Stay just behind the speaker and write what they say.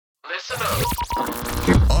Listen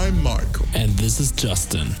up. I'm Michael. And this is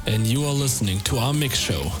Justin, and you are listening to our mix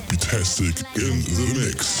show. Betastic in the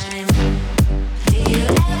mix. Do you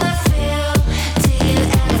ever feel? Do you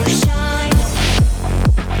ever shine?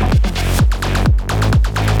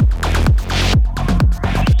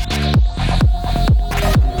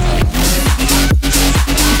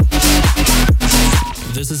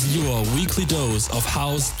 This is your weekly dose of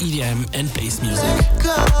house, EDM, and bass music. Let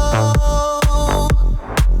go.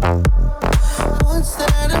 What's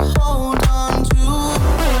there to hold on to?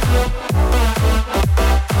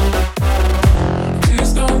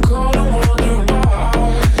 Please don't call and wonder why,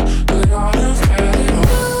 but I have had it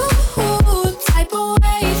all. Ooh, type of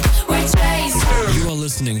wave we're chasing. You are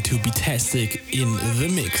listening to Betastic in the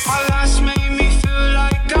mix. My last made me feel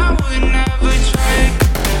like I would never trade.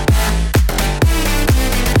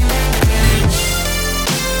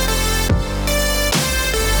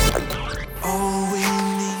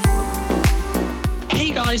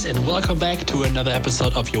 Hey guys, and welcome back to another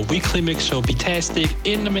episode of your weekly mix show, Betastic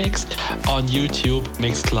in the Mix, on YouTube,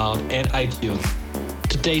 Mixcloud, and iTunes.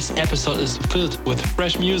 Today's episode is filled with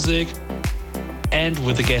fresh music and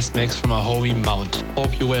with a guest mix from our homie Mount.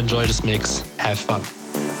 Hope you will enjoy this mix. Have fun.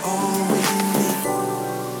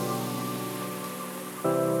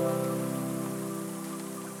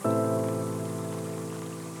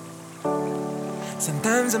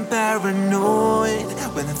 Sometimes I'm paranoid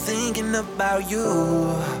when I'm thinking about you.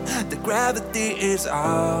 The gravity is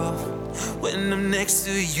off when I'm next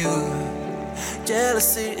to you.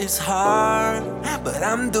 Jealousy is hard, but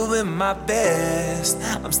I'm doing my best.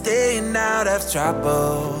 I'm staying out of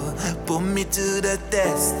trouble. Put me to the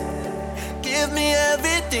test. Give me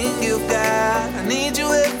everything you've got. I need you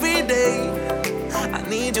every day. I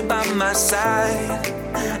need you by my side.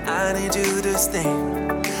 I need you to stay.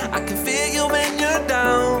 I can feel you when you're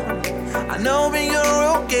down. I know when you're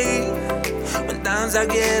okay. When times are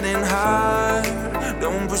getting hard,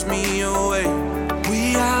 don't push me away.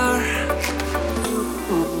 We are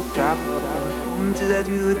drop to that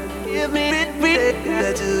you give me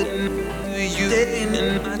that you staying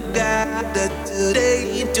in my God that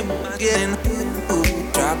today to my getting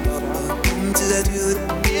drop to that you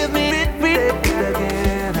give me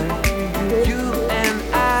again. You and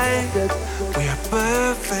I, we are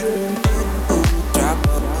perfect. Drop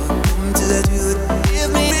to that you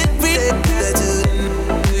give me that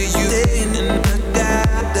you staying in my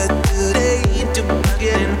God that today to my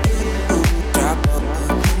getting drop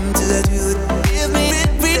to that you give me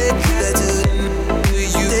that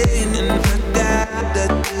you staying in my God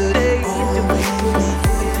that today to my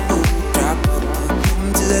getting drop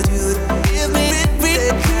to that you give me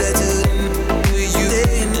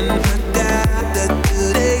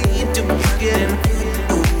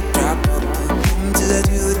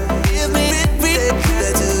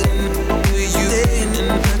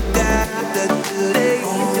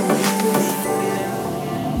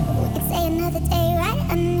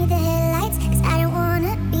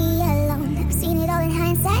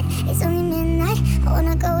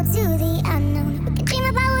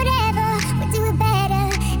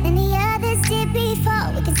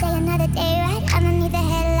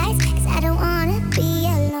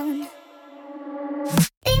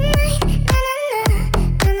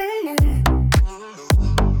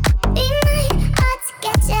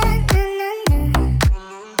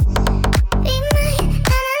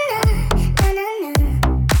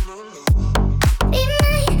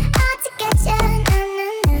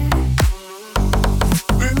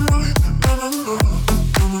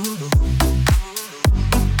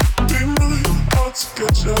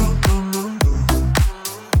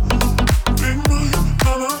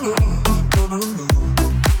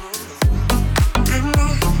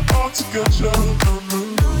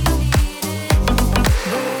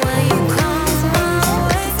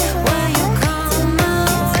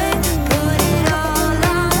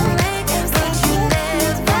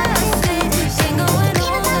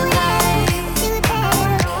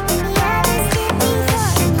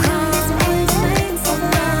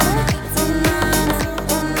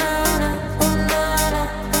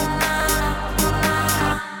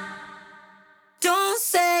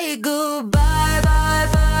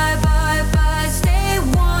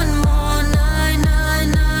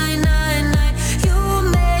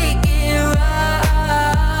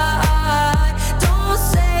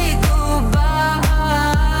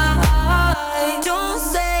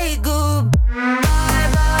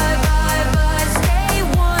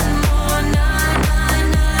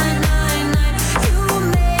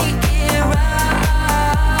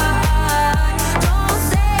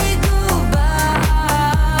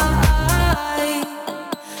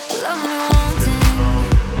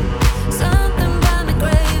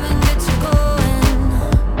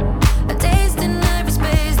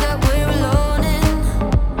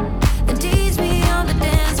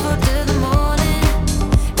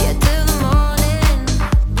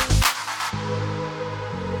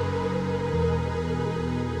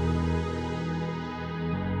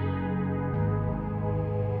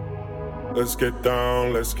let's get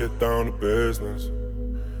down to business.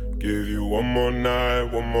 Give you one more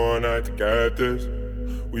night to get this.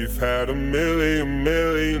 We've had a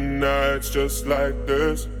million nights just like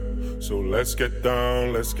this. So let's get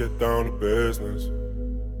down to business.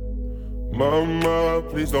 Mama,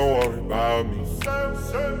 please don't worry about me,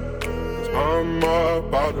 'cause I'm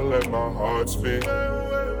about to let my heart speak.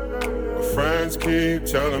 My friends keep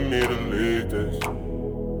telling me to leave this.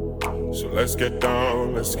 So let's get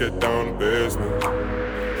down to business.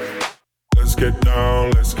 Let's get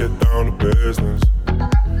down to business.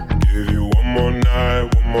 Give you one more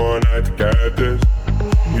night to get this.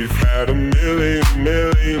 We've had a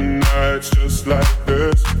million nights just like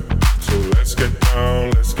this. So let's get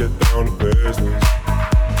down to business.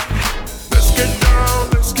 Let's get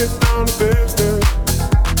down to business.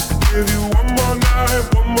 Give you one more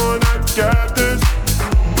night to get this.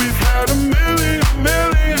 We've had a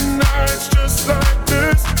million nights just like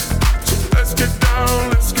this. So let's get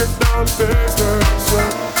down to business.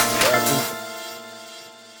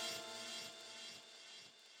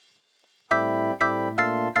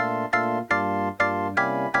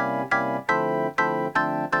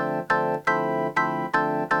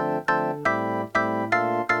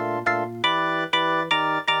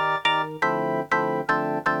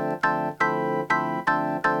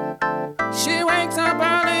 She wakes up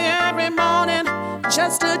early every morning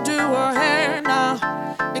just to do her hair now,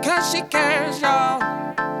 because she cares, y'all.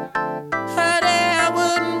 Her day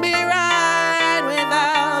wouldn't be right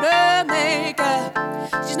without her makeup.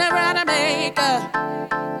 She's never had a makeup.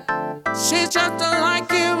 She's just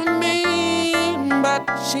like you and me, but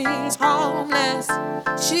she's homeless.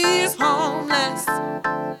 She's homeless.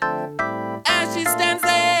 As she stands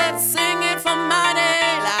there singing for money,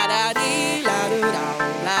 la da dee, la do da,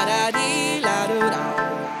 la da dee, la do da.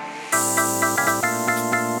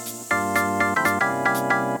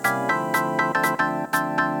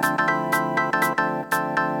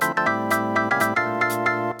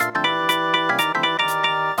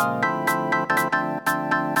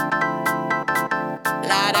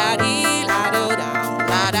 La da dee, la do da,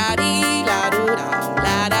 la da dee, la do da,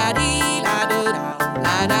 la da dee, la do da,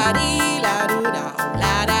 la da dee, la do da,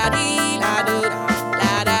 la da dee, la do da,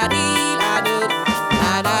 la da dee, la do da,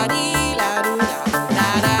 la da dee, la do da, la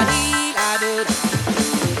da dee, la do da.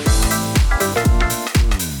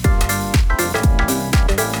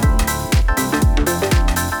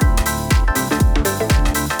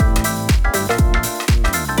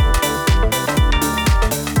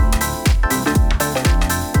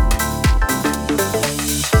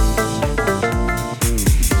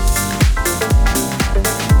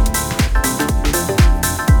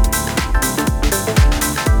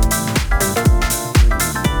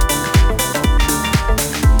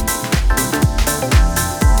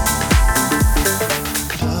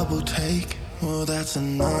 Double take, well that's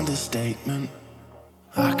an understatement.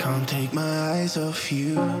 I can't take my eyes off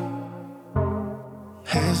you.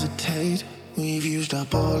 Hesitate, we've used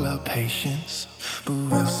up all our patience, but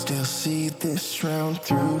we'll still see this round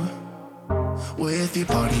through. With your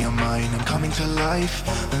body on mine, I'm coming to life.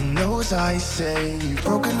 And those I say, you've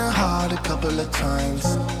broken her heart a couple of times.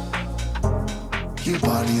 Your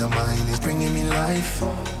body on mine is bringing me life.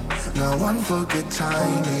 Now one for good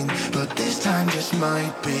timing, but this time just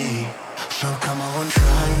might be. So come on,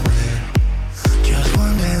 try me. Just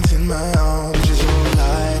one dance in my arms is all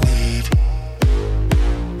I need.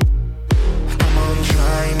 Come on,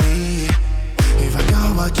 try me. If I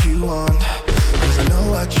got what you want, 'cause I know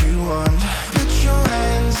what you want. Put your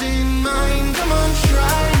hands in mine, come on,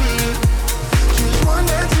 try me. Just one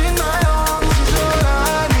dance in my arms is all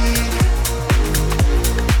I need.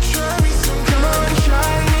 Try me some, come on,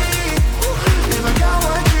 try me. If I got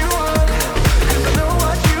what you want, 'cause I know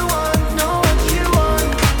what you want, know what you want.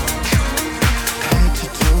 Head to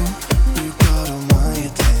toe, you got all my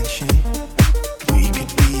attention. We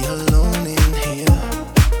could be alone in here.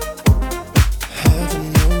 Heaven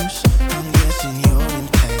knows, I'm guessing your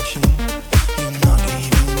intention. You're not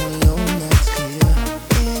leaving alone, that's clear.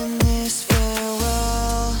 In this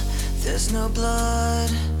farewell, there's no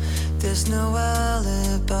blood, there's no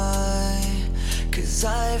alibi. 'Cause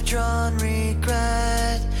I've drawn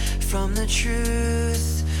regret from the truth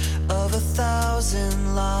of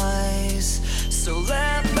 1,000 lies. So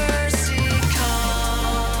let mercy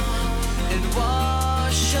come and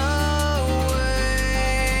wash away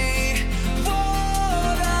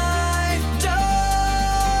what I've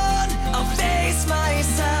done. I'll face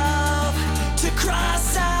myself to cross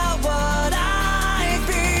out what I've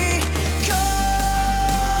become.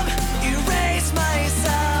 Erase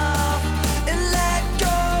myself and let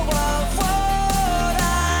go of what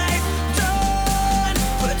I've done.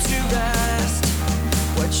 But too bad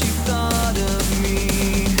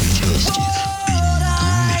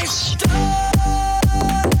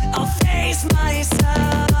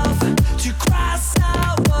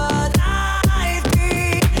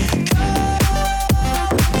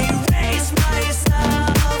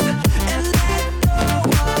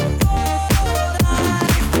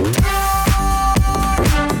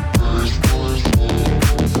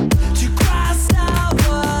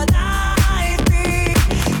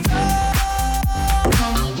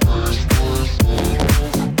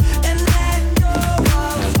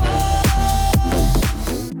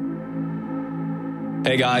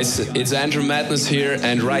Hey guys, it's Andrew Madness here,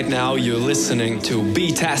 and right now you're listening to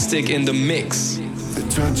Beatastic in the Mix. The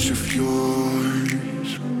touch of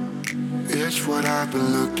yours is what I've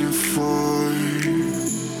been looking for.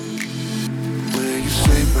 When you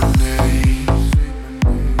say my name,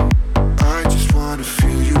 I just wanna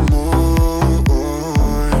feel you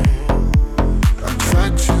more. I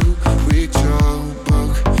tried to read your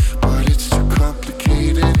book, but it's too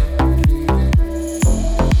complicated.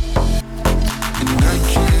 And I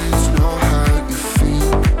can't know how you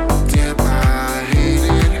feel. Damn, I hate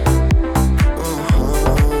it. Oh,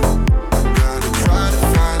 I gotta try to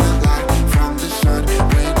find a light from the sun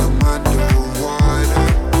when I'm underwater.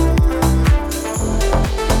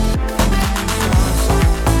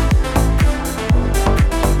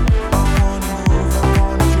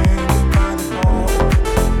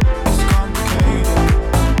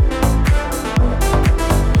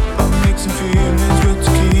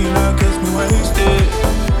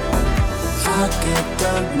 I get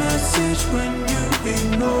that message when you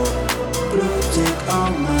ignore. Blue tick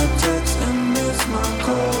on my text and miss my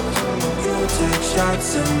calls. You take shots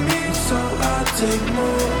at me, so I take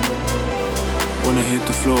more. Wanna hit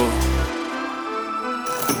the floor.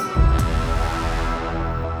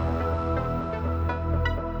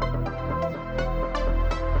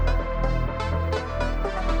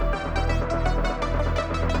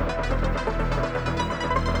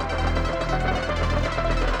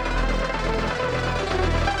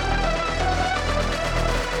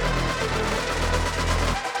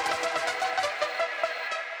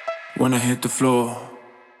 When I hit the floor,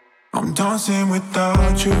 I'm dancing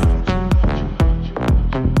without you.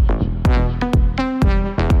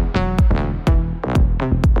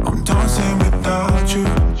 I'm dancing without you.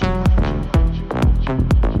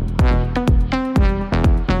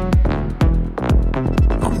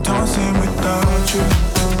 I'm dancing without you.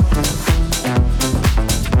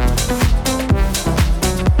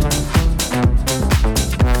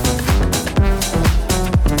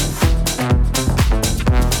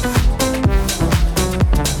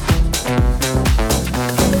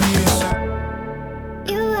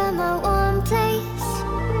 You are my one place.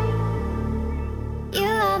 You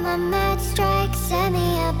are my mad strike, set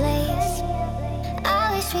me ablaze.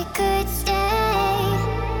 I wish we could stay,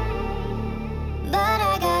 but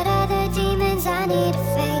I got other demons I need to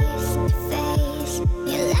face.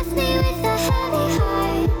 You left me with a heavy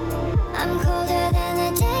heart. I'm colder than the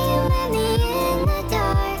day you met me in the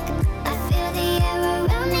dark. I feel the air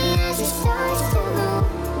around me as it starts to move.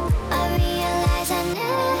 I realize I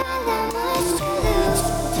never had that much to lose.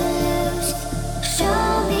 Show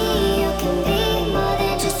me you can be more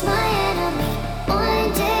than just my enemy. One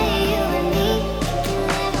day you and me, we can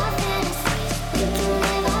live our fantasies. We can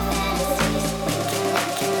live our fantasies.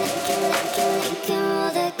 We can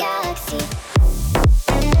rule the galaxy.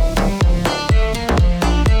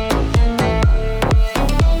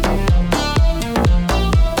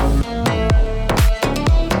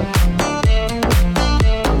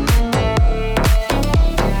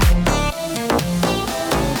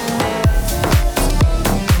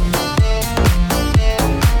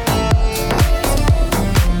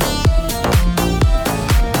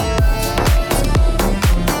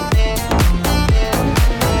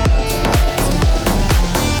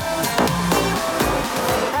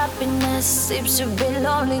 Happiness seems to be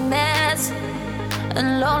loneliness,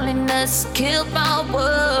 and loneliness killed my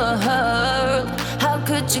world. How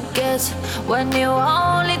could you guess when you're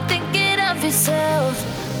only thinking of yourself?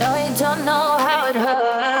 No, you don't know how it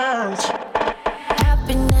hurts.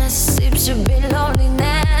 Happiness seems to be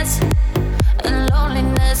loneliness, and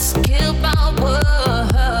loneliness killed my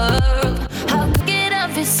world. How could you get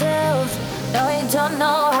of yourself? No, you don't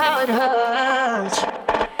know how it hurts.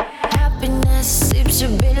 Happiness seems to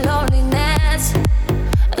be loneliness,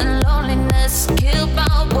 and loneliness killed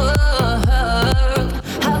my world.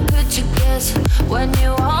 How could you guess when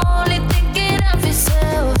you're only thinking of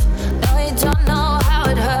yourself? No, you don't know how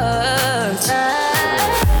it hurts.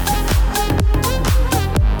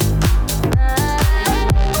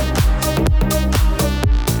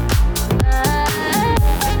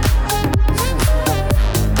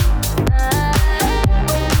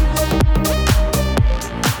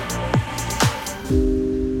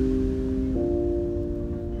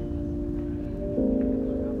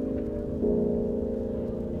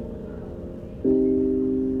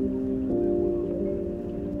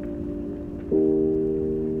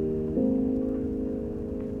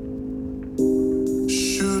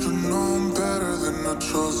 Should've known better than to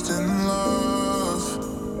trust in love.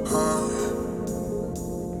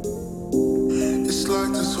 It's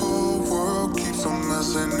like this whole world keeps on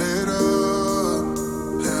messing it up.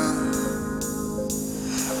 Yeah.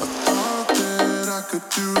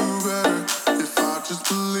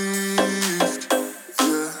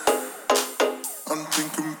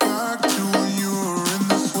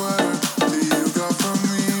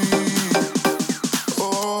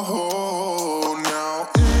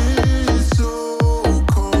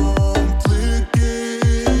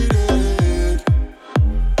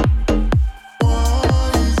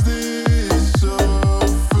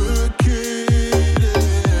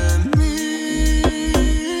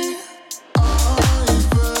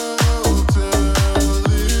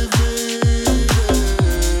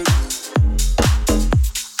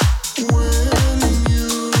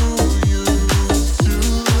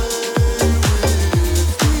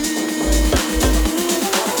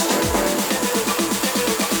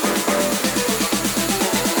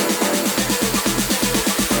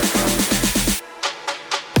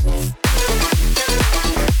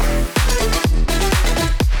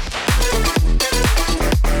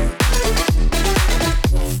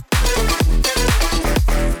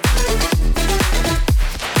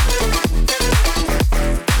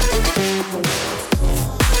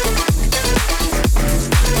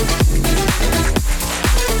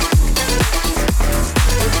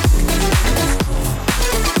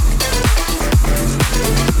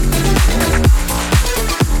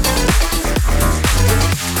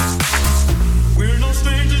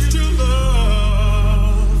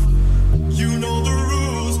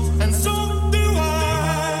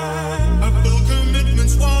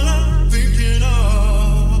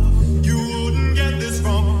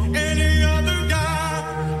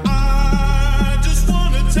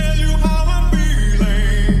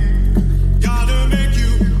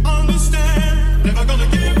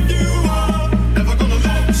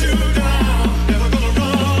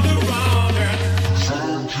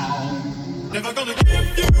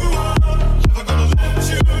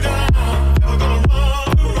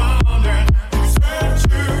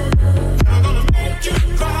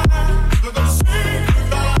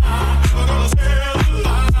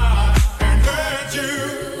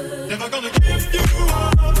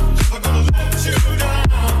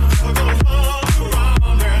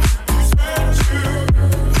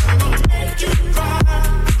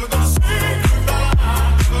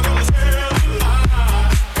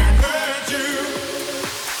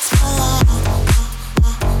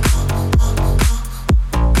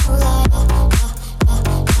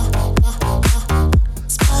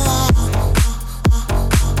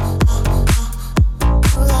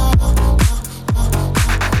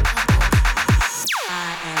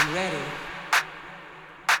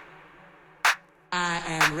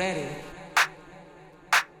 am ready.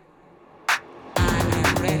 I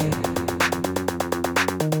am ready.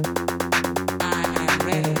 I am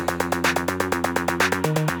ready.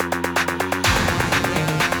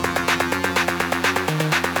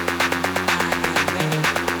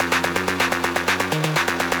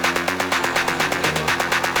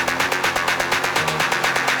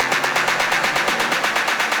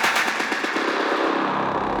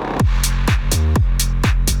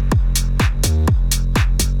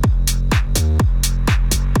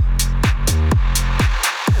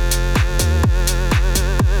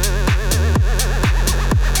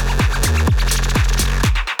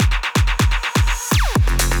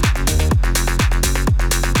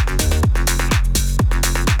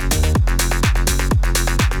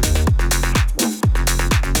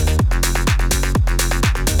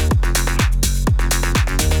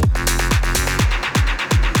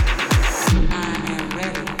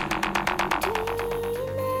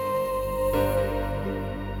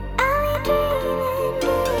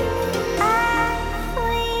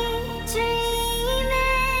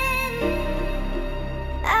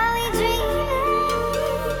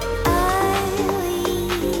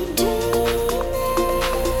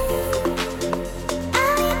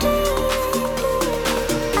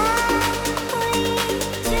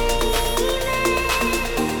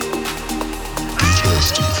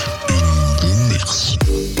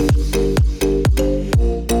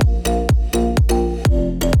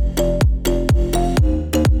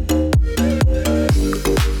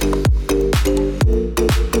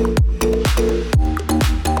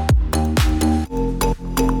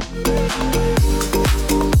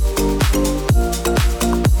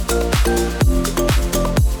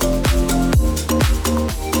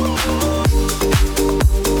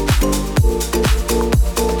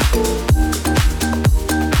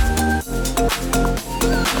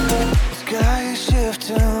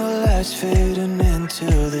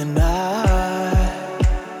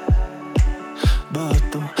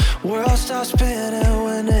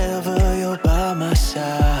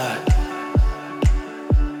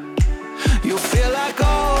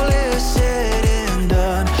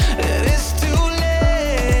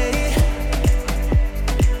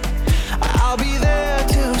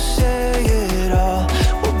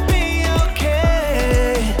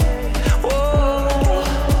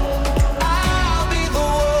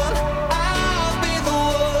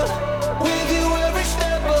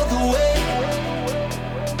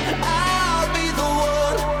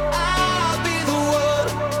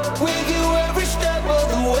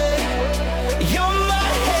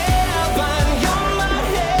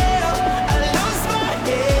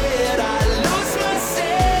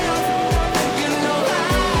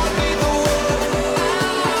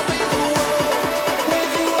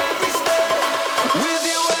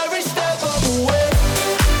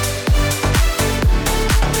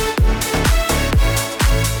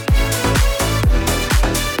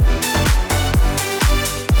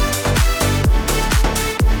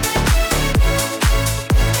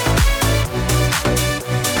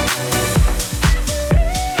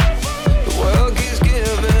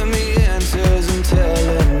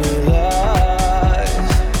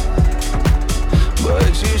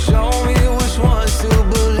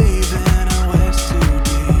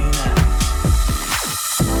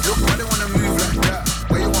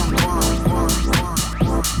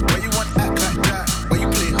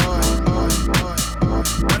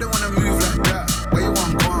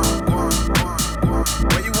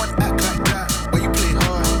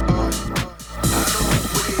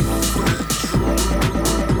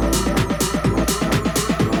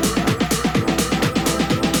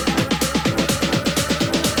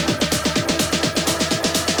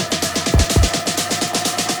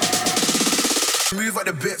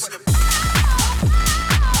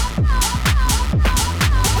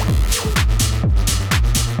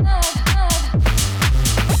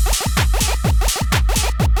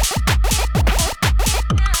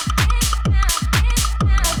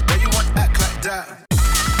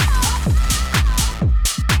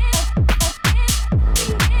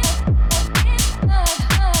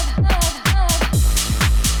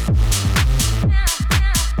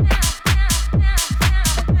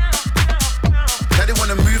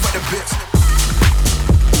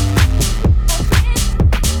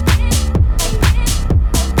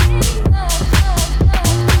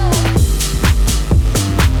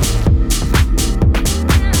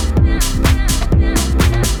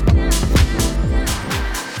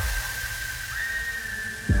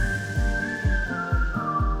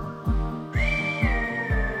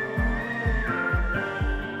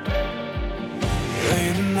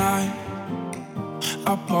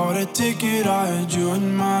 I bought a ticket, I had you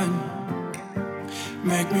in mind.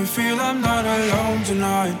 Make me feel I'm not alone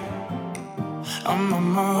tonight. I'm on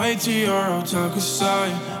my way to your hotel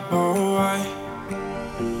side. Oh, I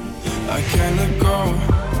can't let go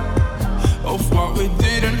of what we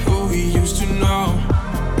did and who we used to know,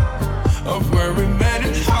 of where we met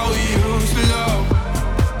and how we used to love.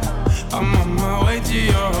 I'm on my way to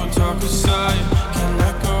your hotel side. Can't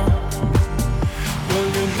let go. Will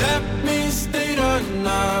you let me stay the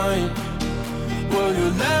night? Will you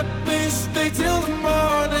let me stay till the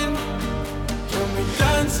morning? Can we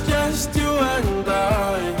dance just you and I?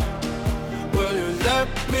 Will you let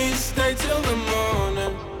me stay till the morning?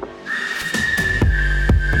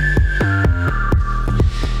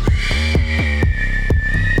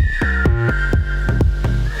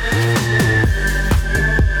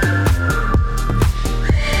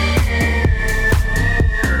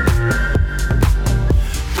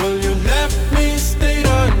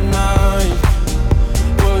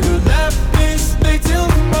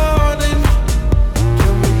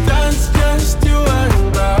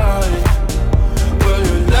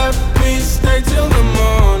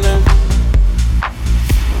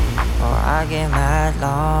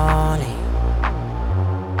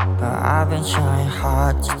 Trying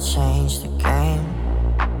hard to change the game.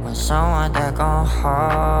 Want someone that gon'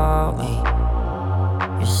 hold me.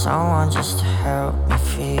 You're someone just to help me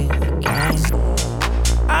feel again.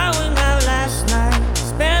 I went out last night,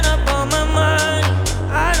 spent up all my money.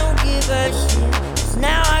 I don't give a shit, 'cause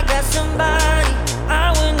now I got somebody.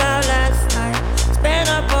 I went out last night, spent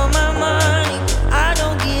up all my money. I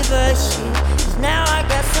don't give a shit, 'cause now I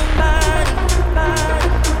got somebody.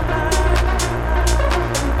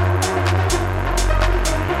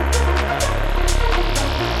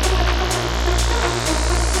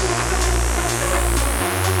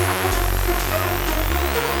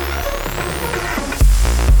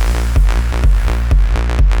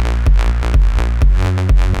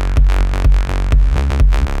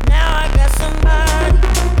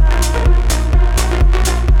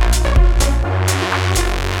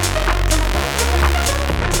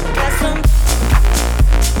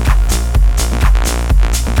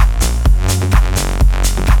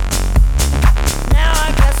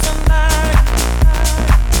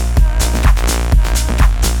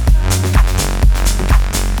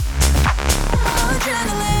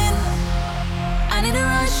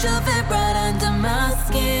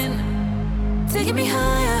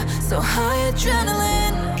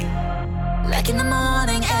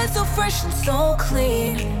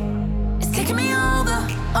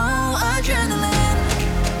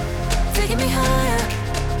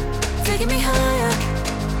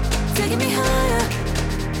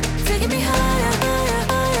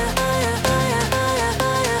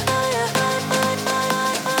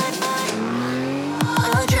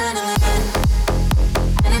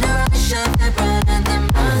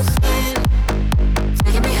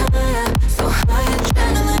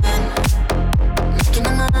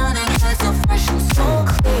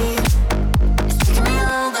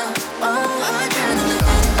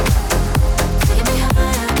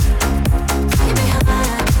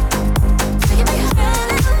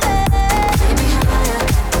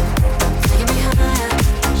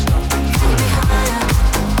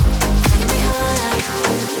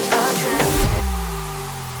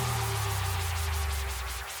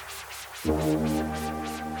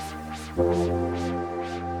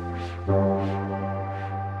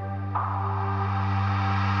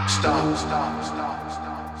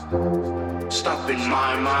 Stop in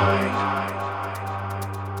my mind.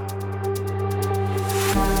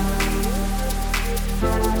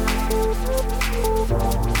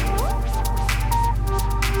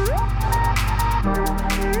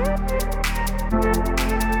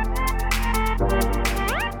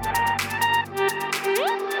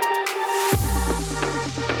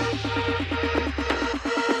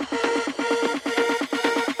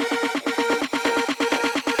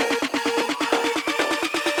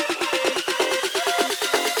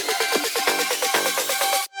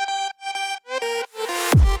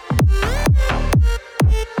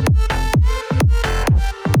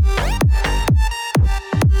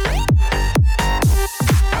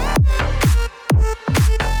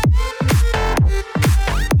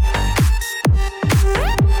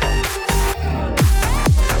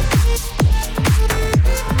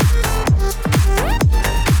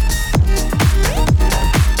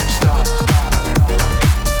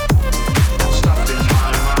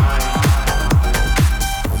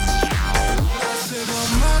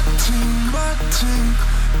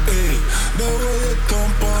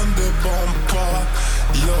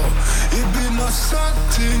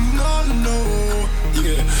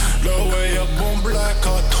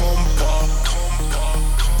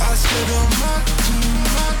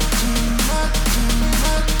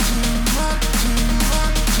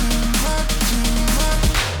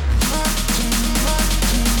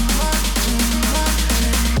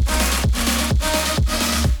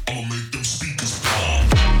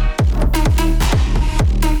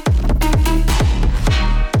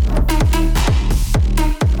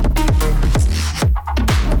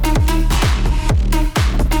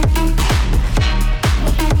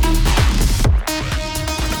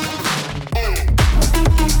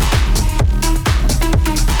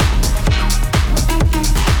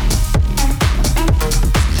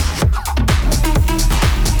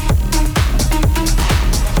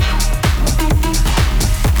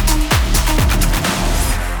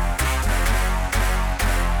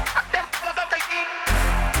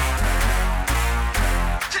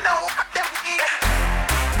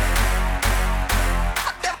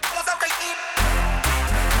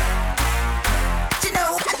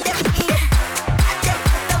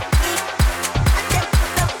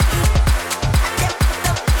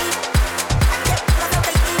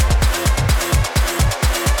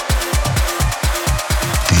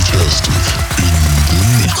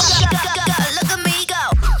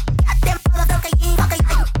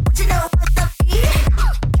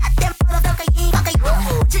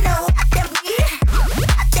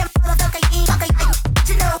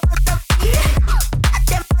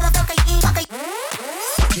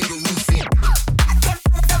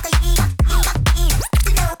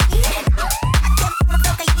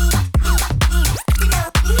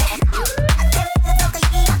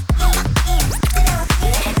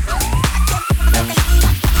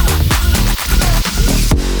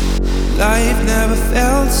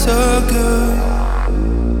 so good,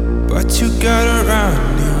 but you got around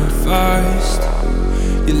me fast.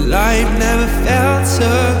 Your life never felt so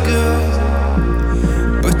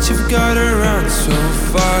good, but you've got around so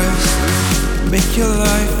fast. Make your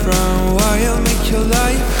life run wild, make your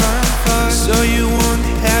life run fast. So you won't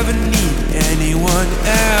ever need anyone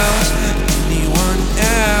else, anyone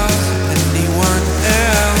else, anyone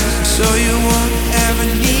else. So you won't ever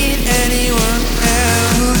need anyone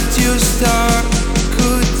else. Could you stop?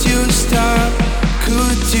 Could you stop?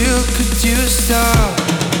 Could you stop?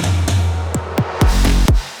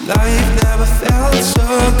 Life never felt so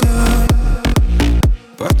good,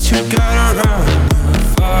 but you got around me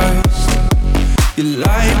fast. Your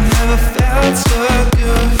life never felt so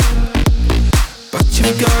good, but you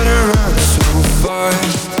got around so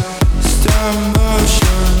fast. Stop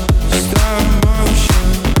motion, stop motion.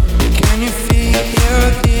 Can you feel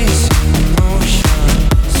this emotion?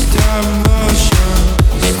 Stop motion,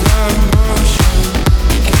 stop motion.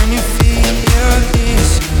 Can you feel this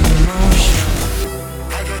emotion?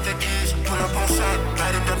 I got the keys, pull up on set,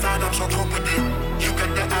 light in the van, I'm so cool with it. You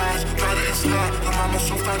got the eyes, got it in slot. Your mama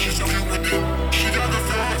so fine, she's so cute with it. She got the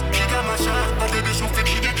flash, she got my shot. My baby so thick,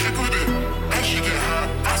 she get kick with it. And she get hot,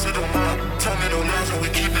 I said don't mind. Tell me no lies, and we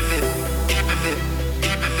keep it lit. Keep it lit,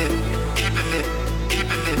 keep it lit, keep it lit,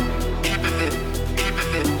 keep it lit, keep it lit, keep it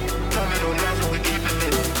lit. Tell me no lies, and we keep it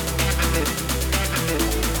lit. Keep it lit, keep it lit,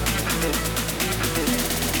 keep it lit, keep it lit,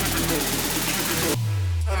 keep it lit, keep it lit.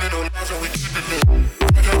 Tell me no lies, and we keep it lit.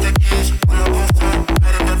 I got the keys, pull up on top,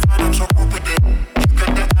 light in the van, I'm so cool with it. You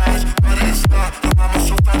got the eyes, got it in slot. Your mama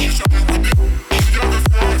so fine, she's so cute with it. She got the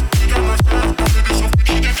flash, she got my shot. My baby so thick,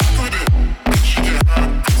 she get kick with it. And she get hot,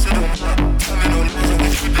 I said don't mind. Tell me no lies, and we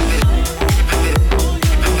keep it lit. Keep it lit,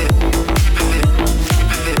 keep it lit, keep it lit, keep it lit, keep it lit, keep it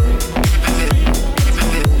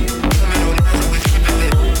lit. Tell me no lies, and we keep it lit. Keep it lit,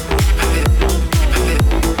 keep it lit, keep it lit, keep it lit, keep it lit, keep it lit. Tell me no lies, and we keep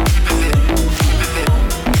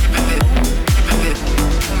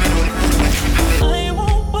it lit. I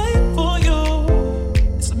won't wait for you.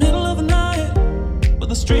 It's the middle of the night, but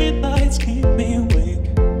the street lights keep me awake.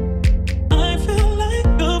 I feel like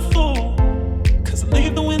a fool, 'cause I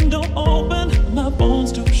leave the window open, my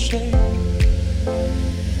bones do shake.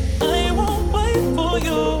 I won't wait for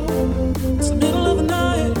you. It's the middle of the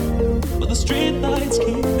night, but the street lights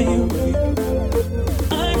keep me awake.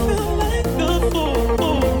 I feel like a fool.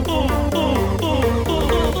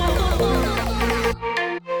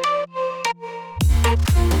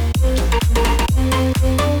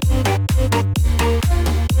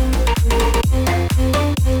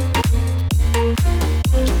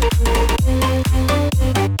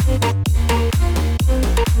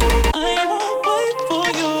 I won't wait for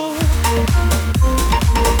you.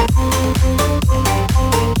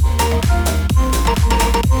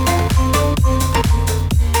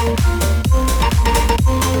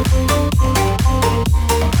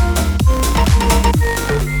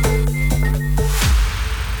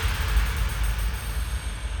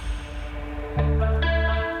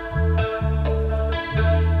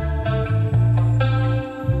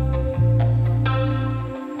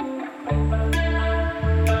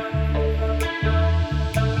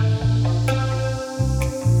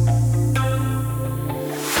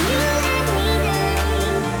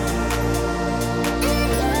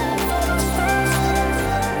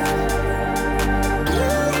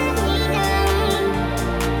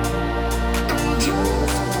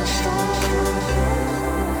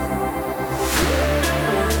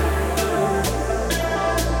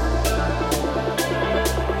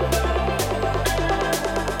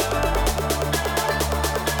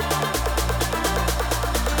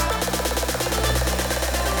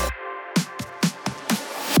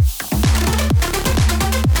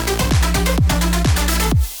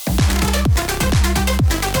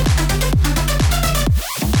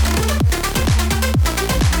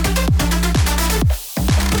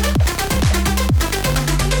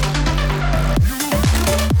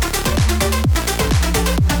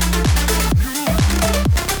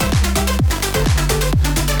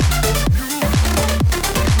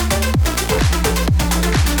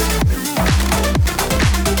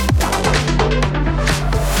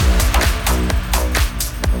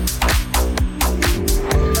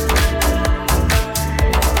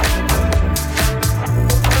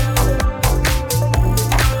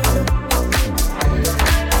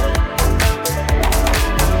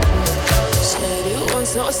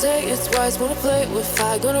 twice. Wanna play with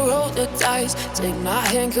fire, gonna roll the dice. Take my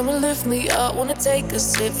hand, come and lift me up. Wanna take a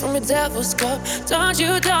sip from your devil's cup. Turned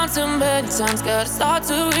you down too many times, gotta start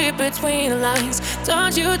to read between the lines.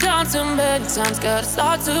 Turned you down too many times, gotta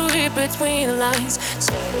start to read between the lines.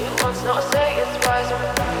 Say it once, no, say it twice.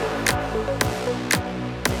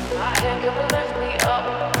 hand, come and lift me up.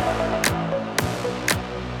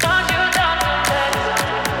 Turn you down to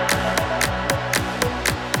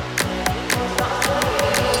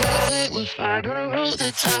play with fire, gonna roll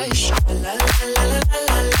the dice. La la la la la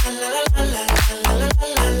la la la la la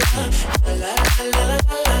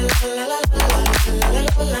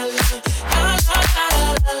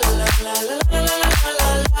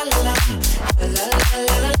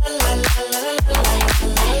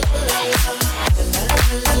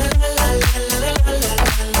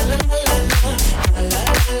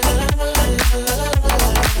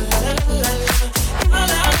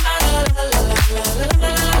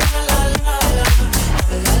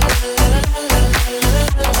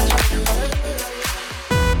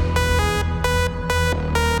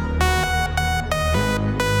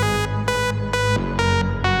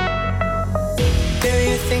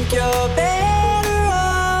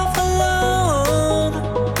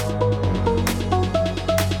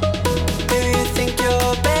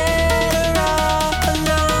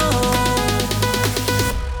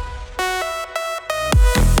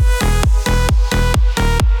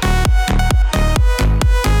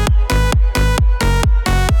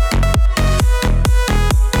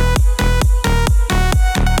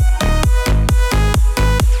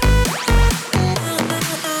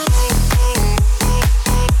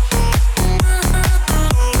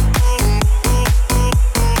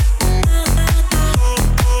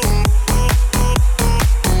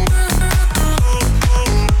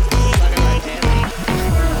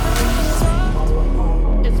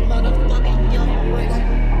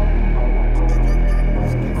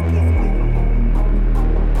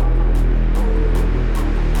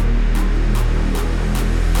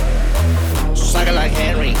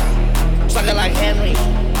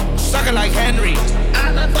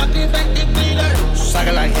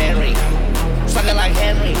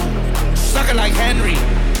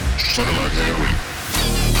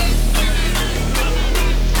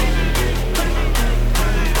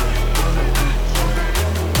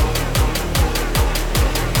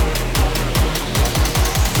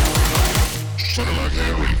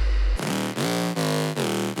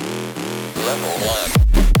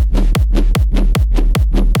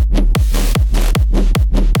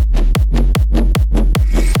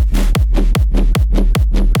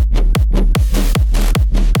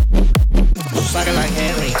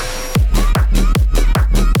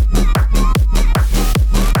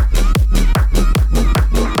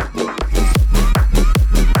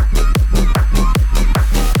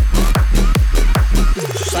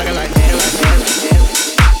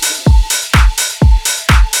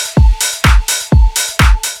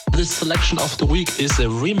Of the week is a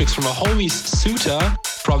remix from a homie Suta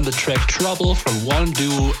from the track Trouble from One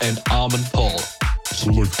Duo and Armin Paul.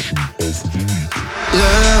 Selection of the week.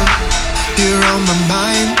 Love, you're on my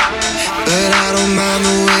mind, but I don't mind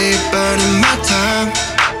the way you're burning my time.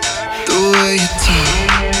 The way you talk,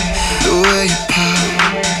 the way you pop.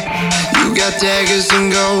 You got daggers and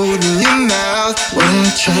gold in your mouth. What I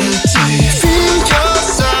try to tell you, feel your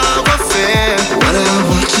sour affair. What I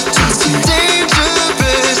want you to see,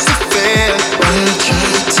 dangerous affair. What I try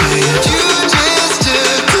to tell you, you just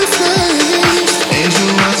took the flame. Angel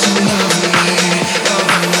watching over me,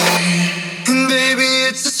 and baby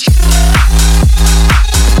it's a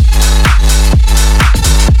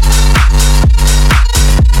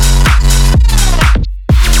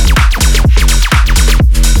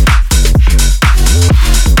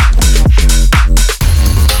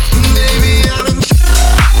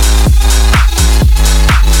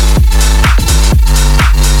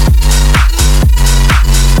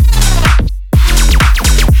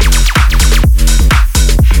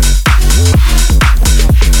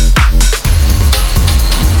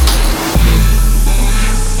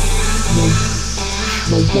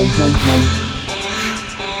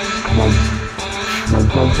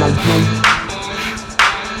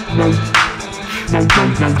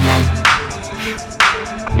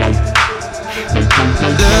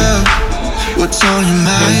Love, what's on your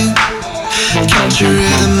mind? Catch your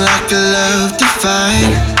rhythm like a love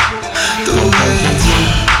divine. The way you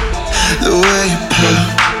talk, the way you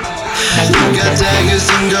pop. You got daggers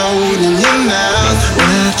and gold in your mouth. When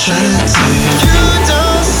I try to tell you, you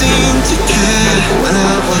don't seem to care. When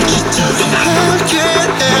I watch you talking, I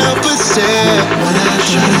can't help but stare. When I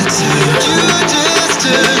try to tell you, you just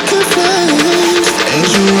took a flight.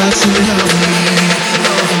 Angel watching over me,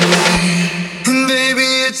 and baby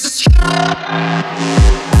it's a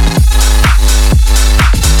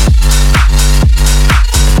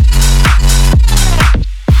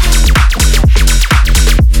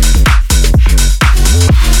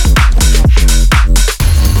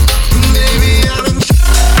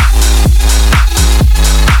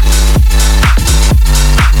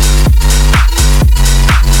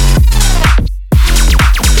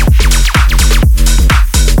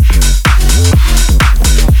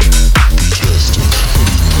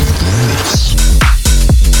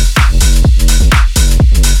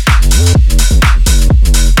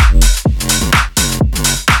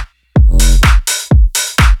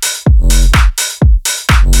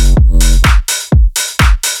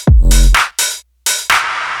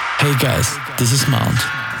this is Mount,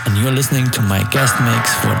 and you're listening to my guest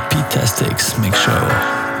mix for Beatastic's Mix Show.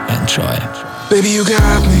 Enjoy. Baby, you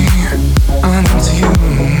got me, I'm into you.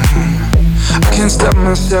 I can't stop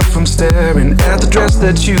myself from staring at the dress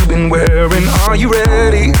that you've been wearing. Are you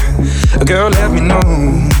ready? Girl, let me know.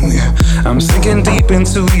 I'm sinking deep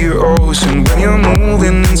into your ocean when you're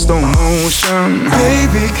moving in slow motion.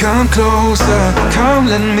 Baby, come closer, come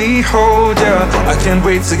let me hold ya. I can't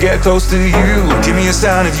wait to get close to you. Give me a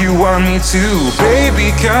sign if you want me to.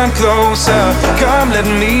 Baby, come closer, come let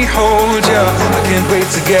me hold ya. I can't wait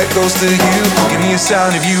to get close to you. Give me a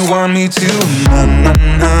sign if you want me to. Na na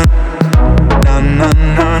na. Na na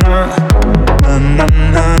na na, na na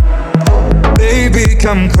na. Baby,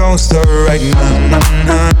 come closer right now. Na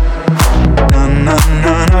na na, na na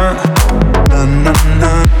na, na na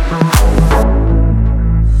na.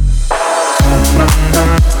 Na na na,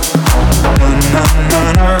 na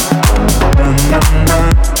na na, na na.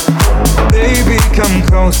 Baby, come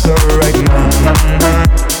closer right now. Na na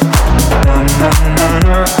na, na na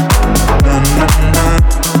na, na na.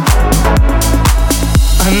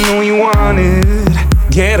 I know you want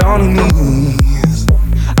it, get on your knees.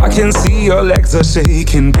 I can see your legs are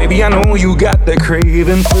shaking. Baby, I know you got that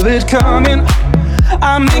craving. Feel it coming,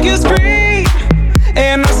 I make you scream.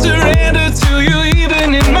 And I surrender to you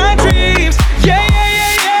even in my dreams. Yeah, yeah,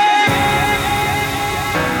 yeah, yeah.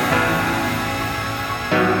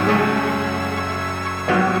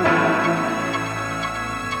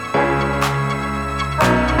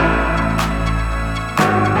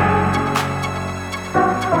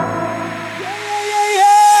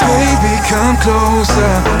 Come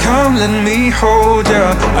closer, come let me hold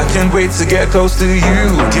ya. I can't wait to get close to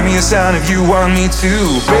you. Give me a sign if you want me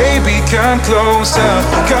to. Baby, come closer,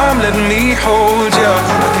 come let me hold ya.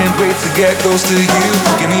 I can't wait to get close to you.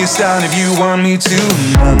 Give me a sign if you want me to.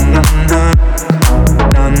 Na na na,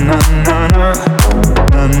 na na na na,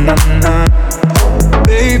 na na na.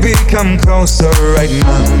 Baby, come closer right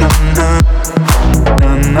now. Na na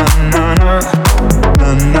na, na na na,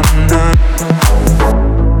 na na na.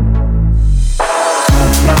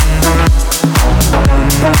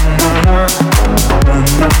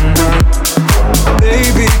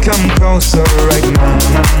 Baby, come closer right now.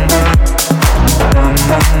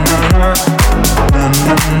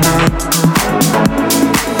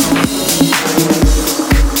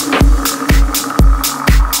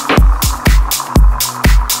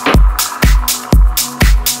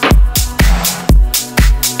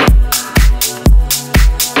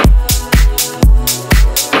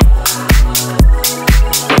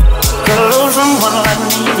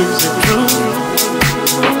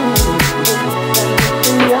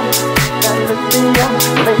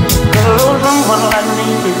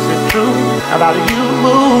 About you,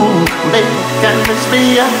 baby, can this be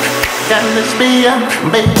a,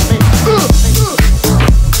 baby?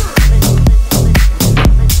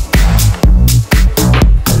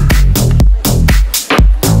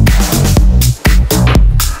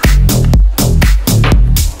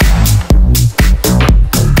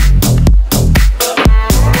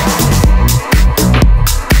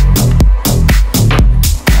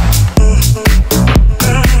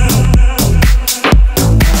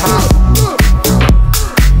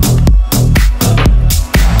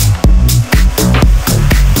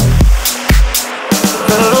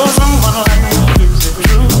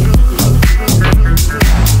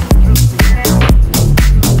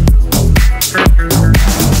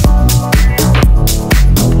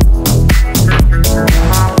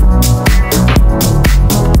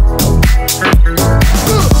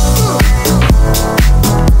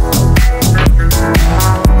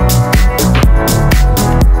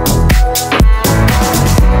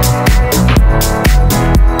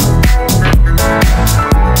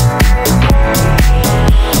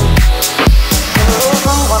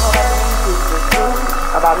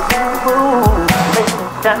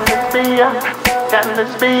 Can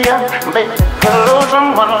this be a baby? Hello,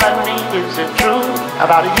 someone like me, is it true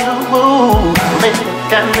about you? Baby,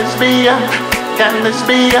 can this be a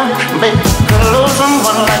baby? Hello,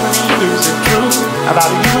 someone like me, is it true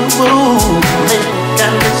about you? Baby,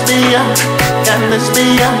 can this be a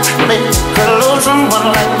baby? Hello,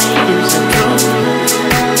 someone like me, is it true?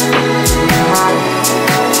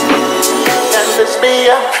 Can this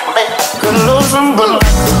be a baby? Hello, someone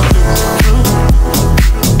like me, is it true?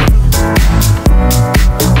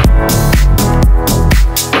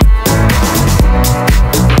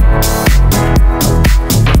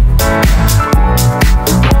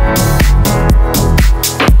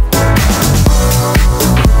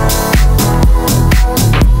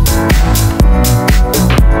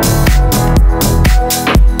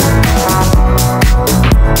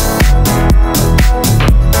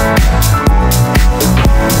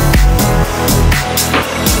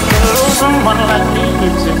 someone like me,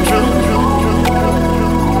 is it true?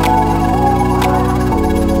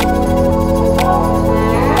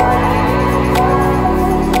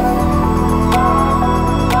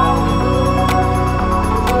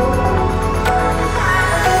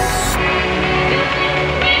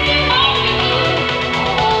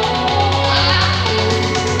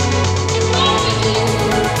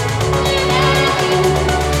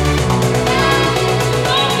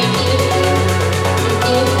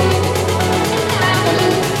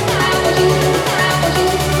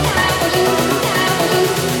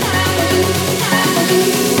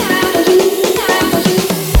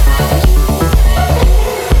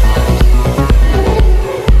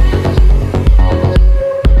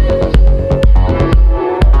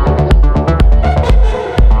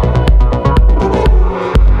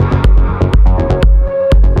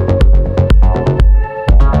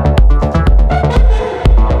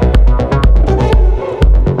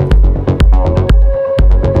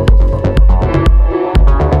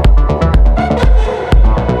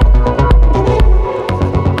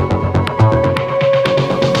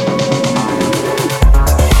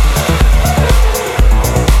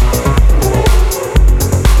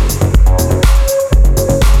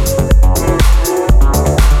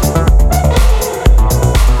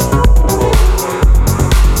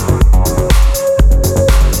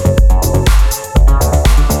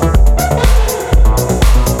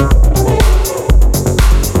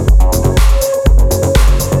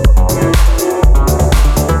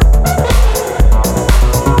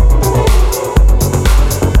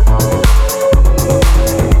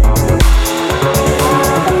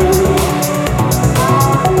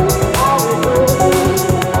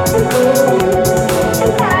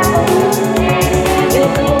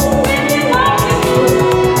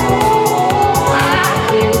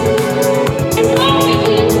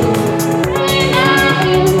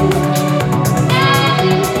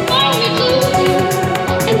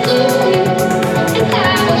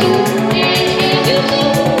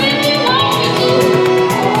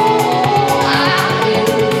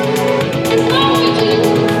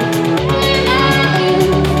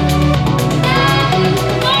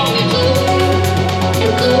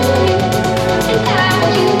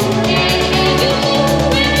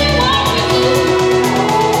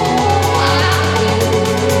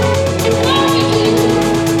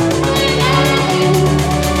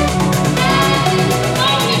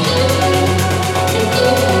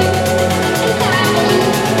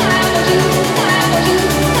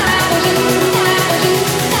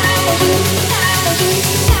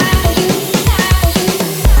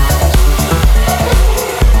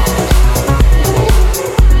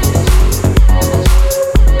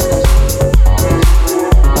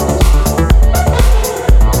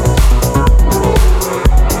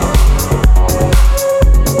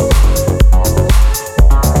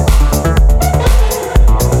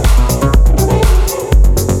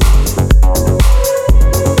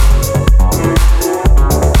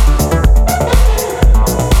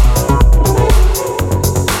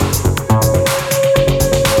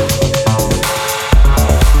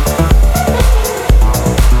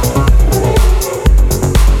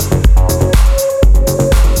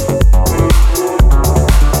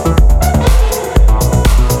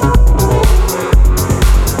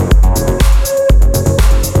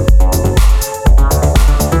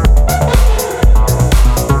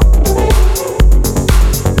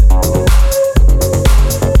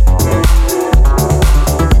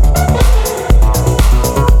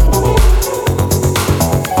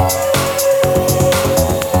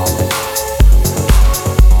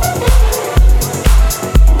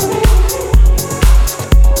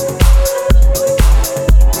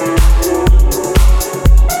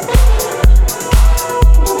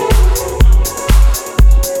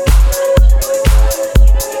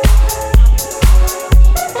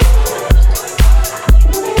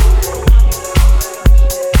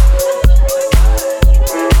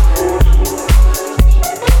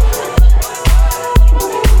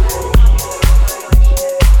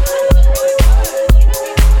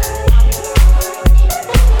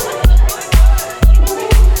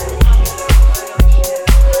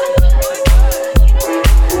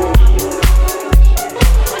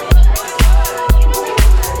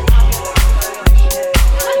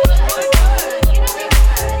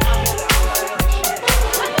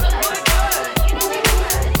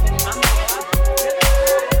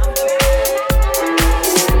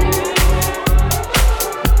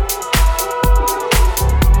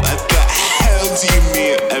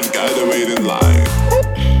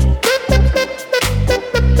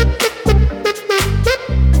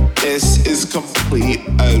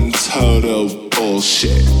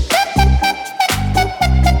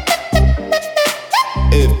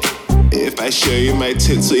 show you my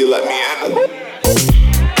tits, will you let me in?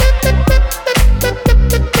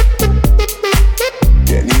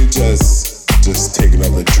 Can you just take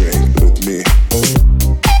another drink with me?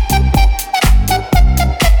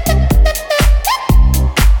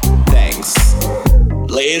 Thanks.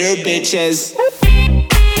 Later, bitches.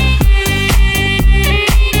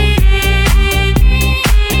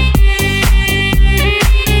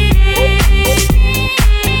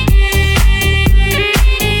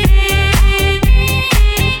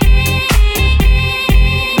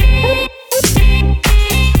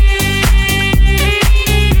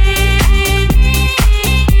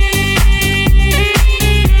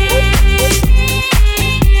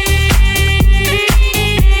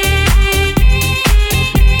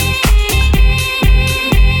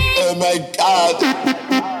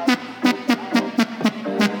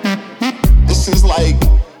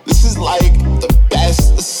 This is like the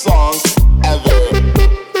best song ever.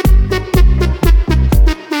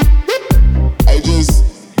 I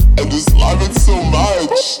just love it so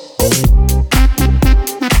much.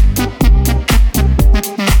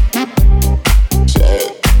 Shit,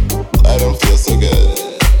 I don't feel so good.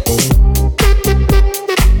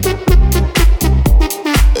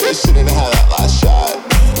 I shouldn't have had that last shot.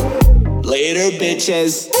 Later,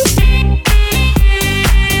 bitches.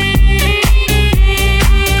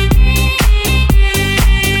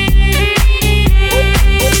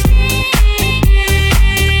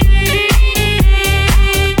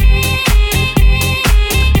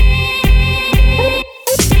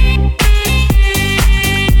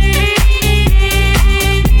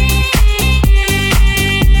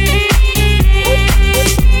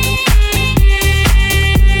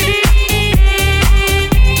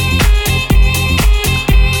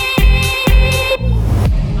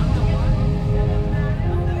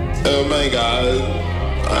 Oh my god,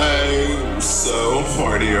 I'm so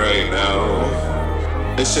horny right now.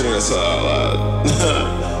 I shouldn't have said that out loud.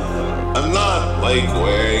 I'm not like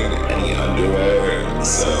wearing any underwear,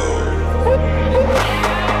 so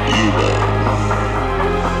you know.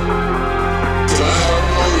 Can I have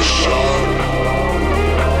another shot?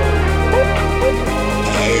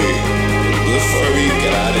 Hey, before we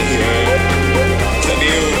get out of here,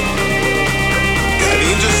 can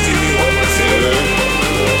you just do me one favor?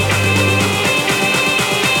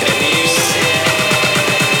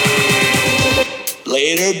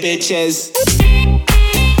 Later, bitches.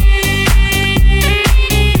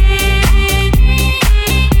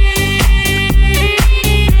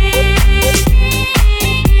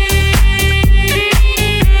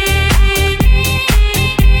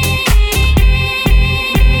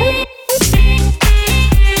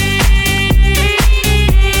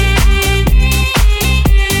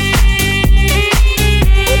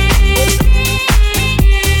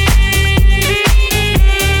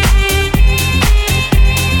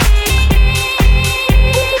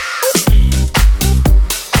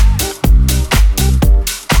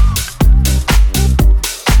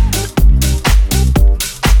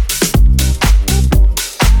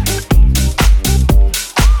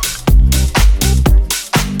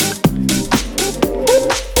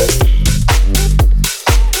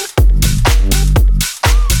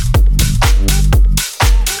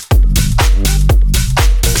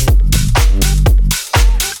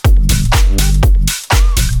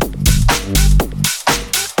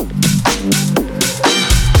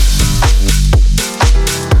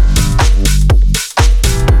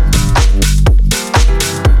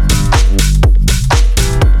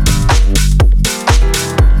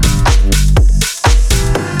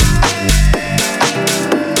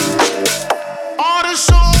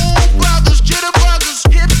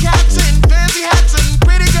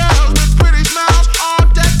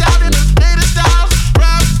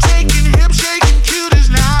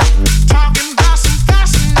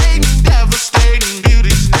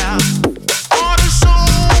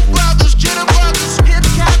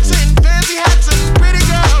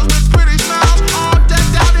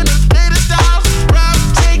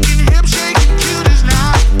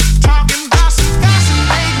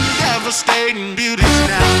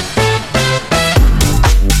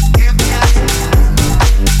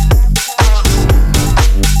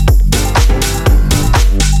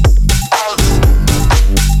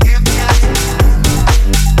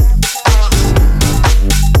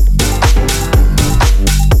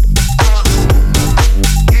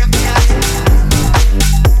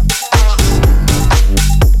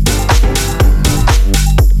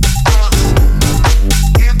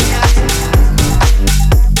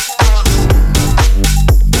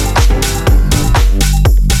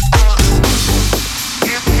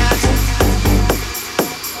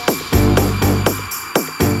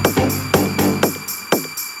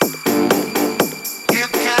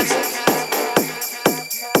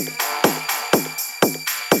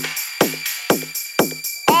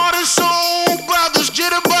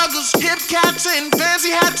 and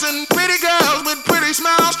fancy hats and pretty girls with pretty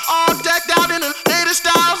smiles, all decked out in the latest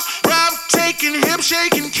styles. Breathtaking,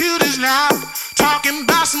 hip-shaking cuties now, talking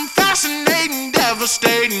about some fascinating,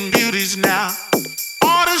 devastating beauties now.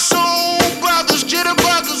 All the soul brothers,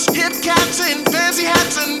 jitterbuggers, hip cats and fancy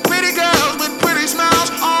hats and pretty girls with pretty smiles,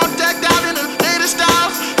 all decked out in the latest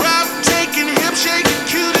styles. Breathtaking, hip-shaking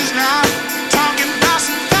cuties now, talking about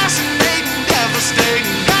some fascinating, devastating,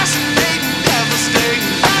 fascinating, devastating,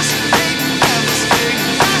 fascinating, devastating,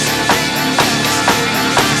 fascinating,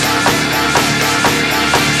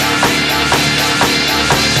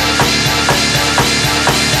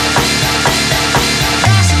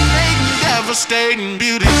 devastating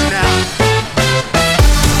beauties now.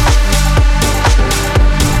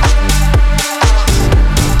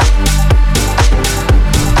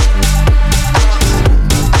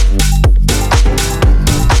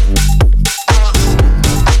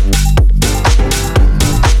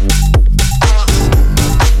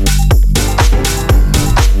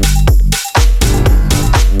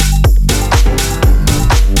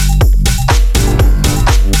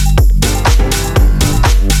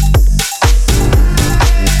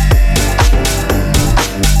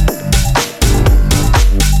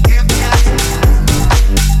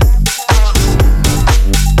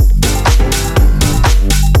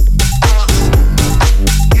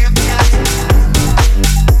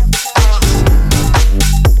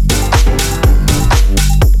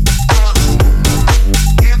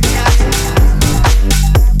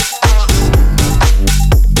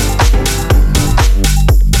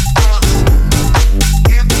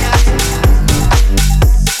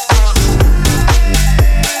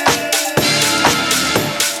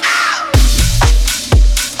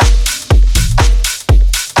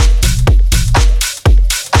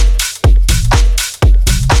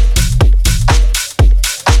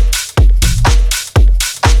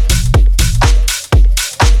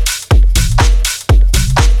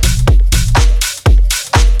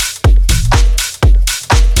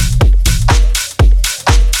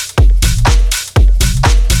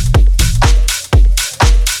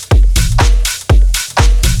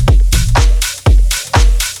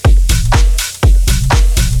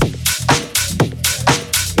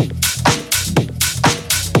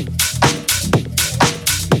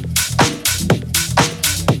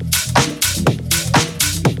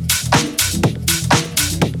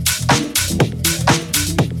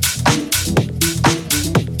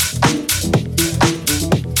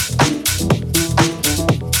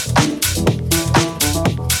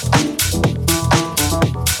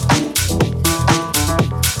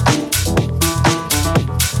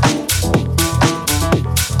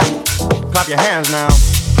 Your hands now.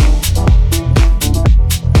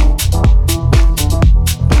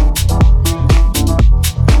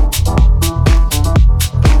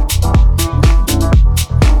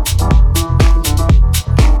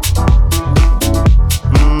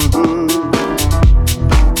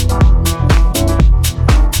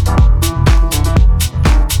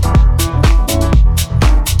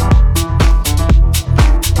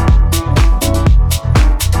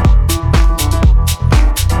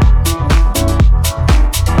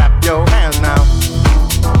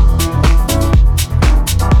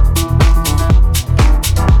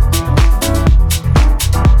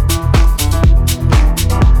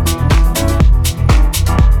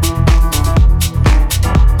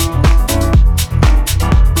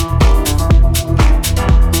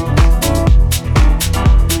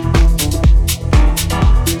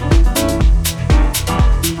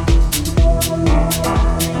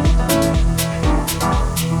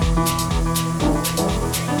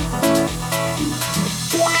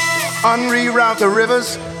 Unreroute the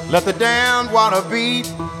rivers, let the damned water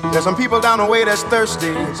beat. There's some people down the way that's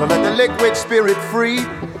thirsty, so let the liquid spirit free.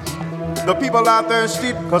 The people are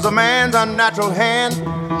thirsty because of man's unnatural hand.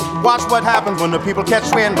 Watch what happens when the people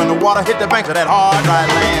catch wind, when the water hit the banks of that hard, dry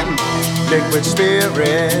land. Liquid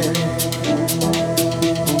spirit,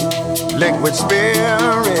 liquid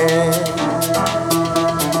spirit,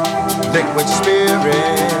 liquid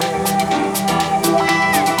spirit,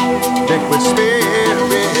 liquid spirit.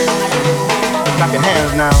 Clap your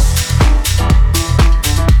hands now.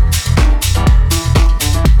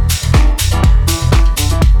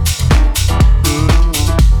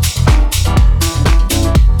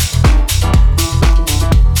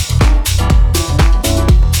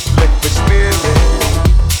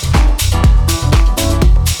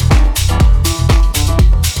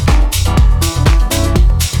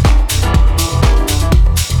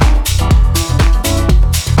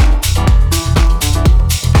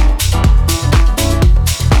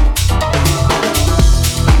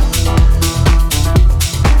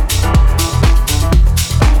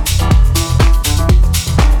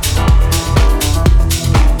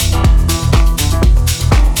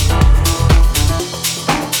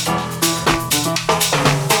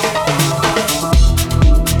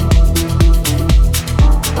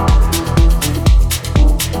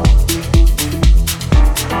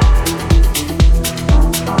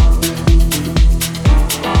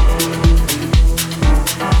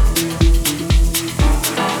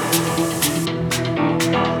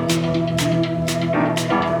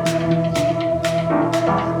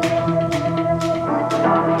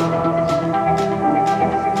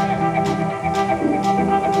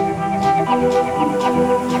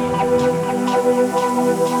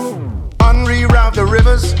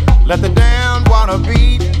 let the damned water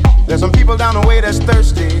beat. There's some people down the way that's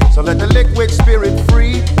thirsty, so let the liquid spirit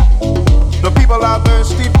free. The people are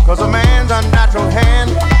thirsty because of man's unnatural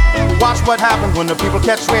hand. Watch what happens when the people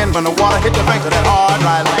catch wind, when the water hit the banks of that hard,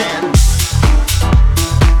 dry land.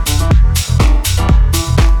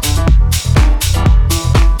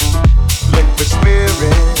 Liquid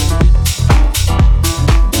spirit.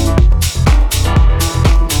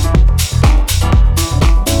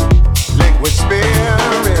 Liquid spirit.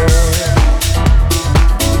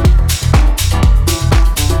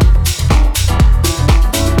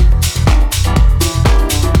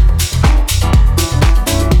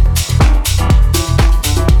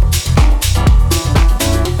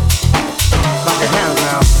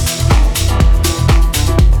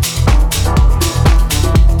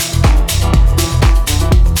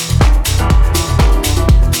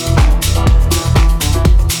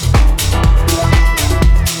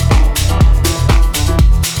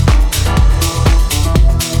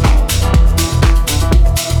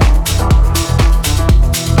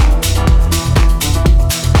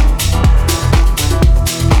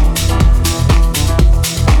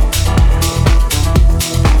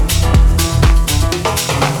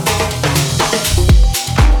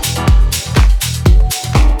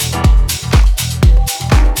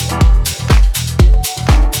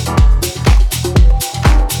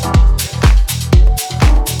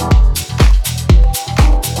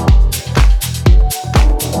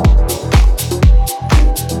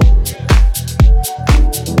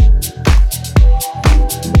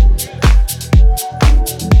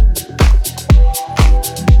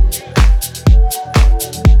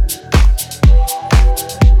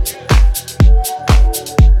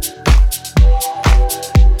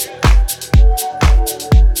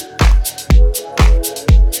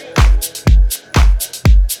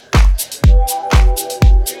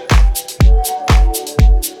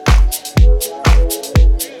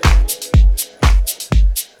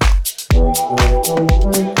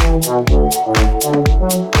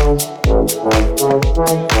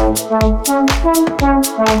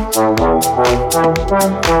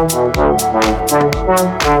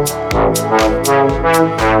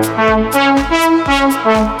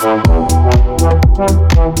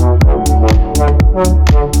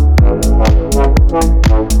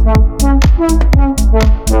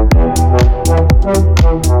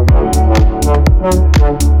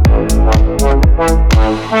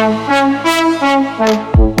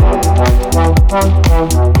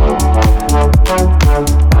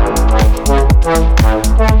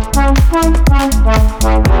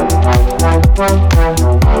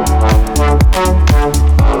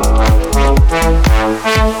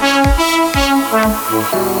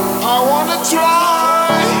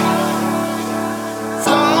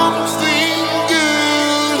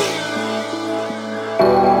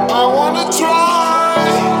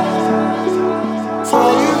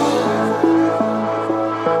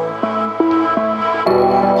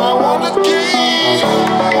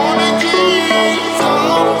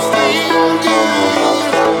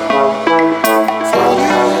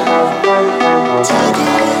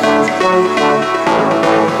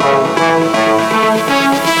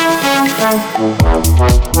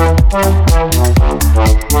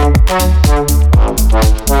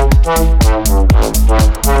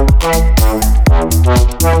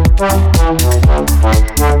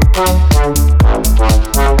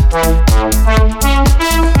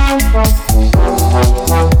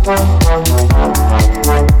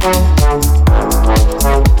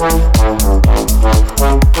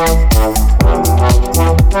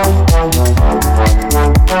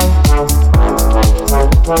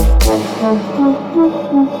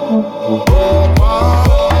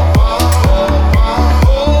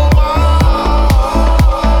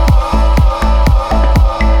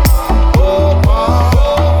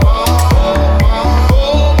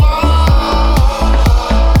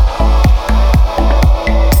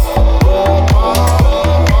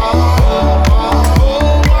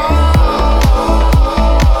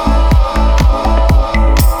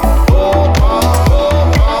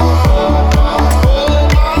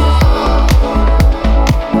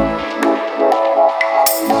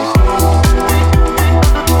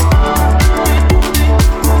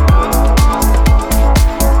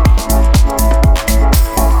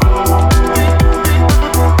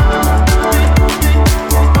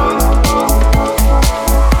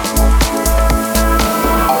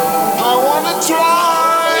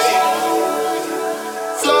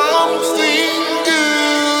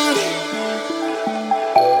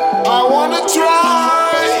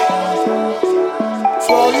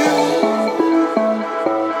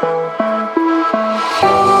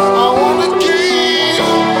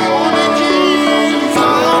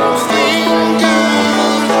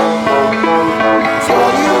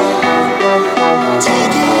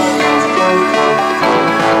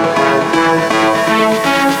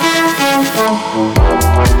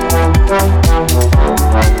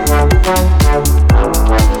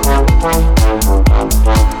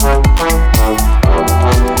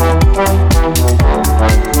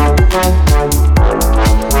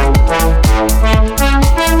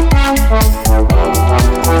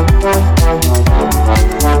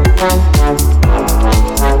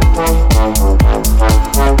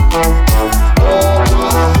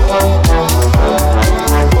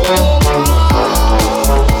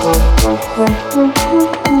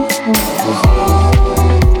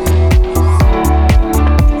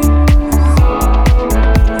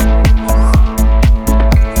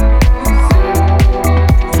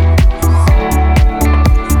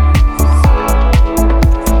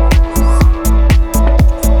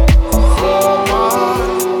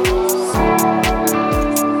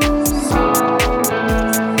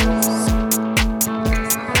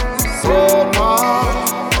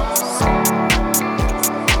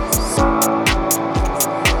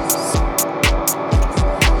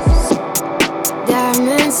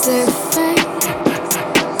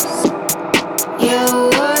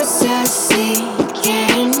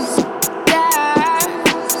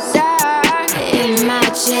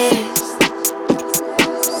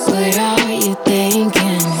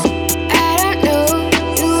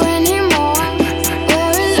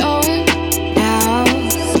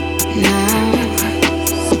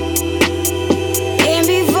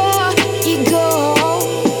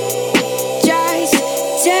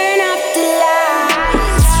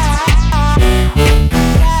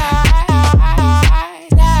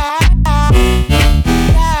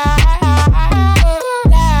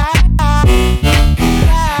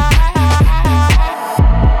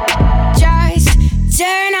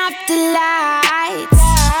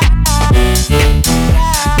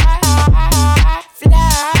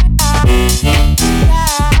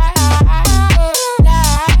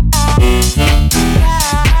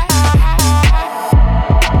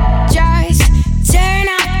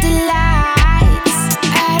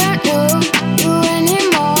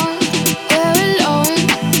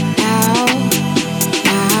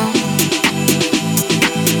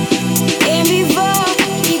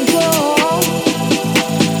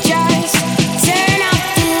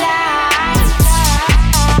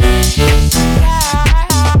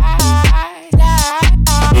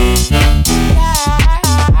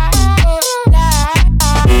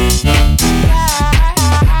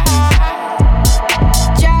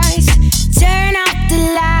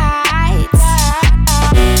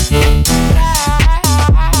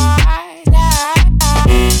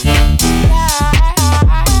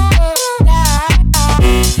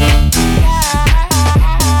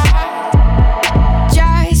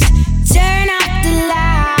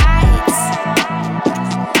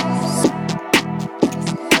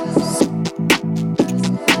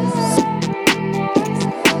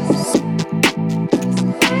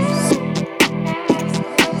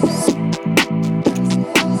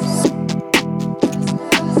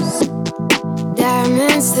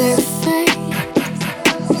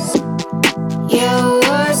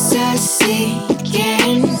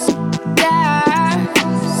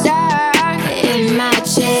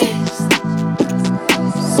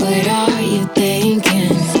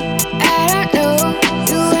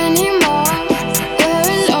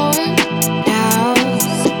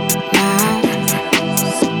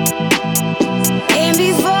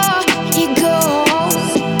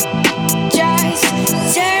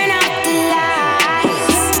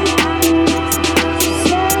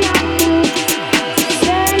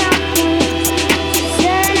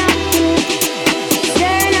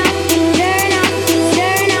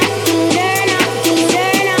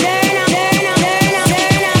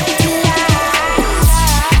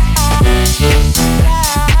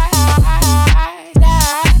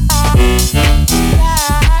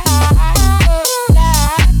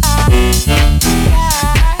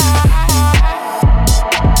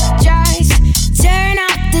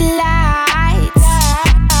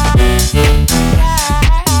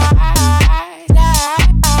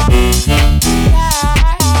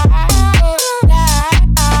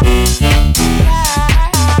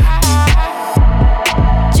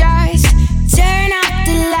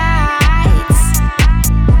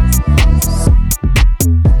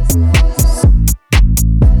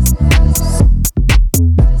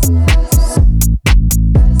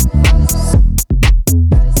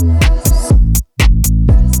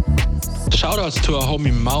 Shoutouts to our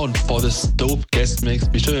homie Mount for this dope guest mix.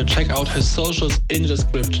 Be sure to check out his socials in the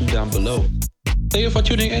description down below. Thank you for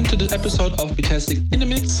tuning in to this episode of Betastic in the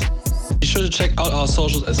Mix. Be sure to check out our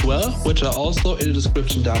socials as well, which are also in the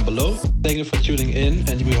description down below. Thank you for tuning in,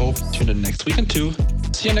 and we hope to tune in next weekend too.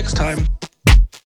 See you next time.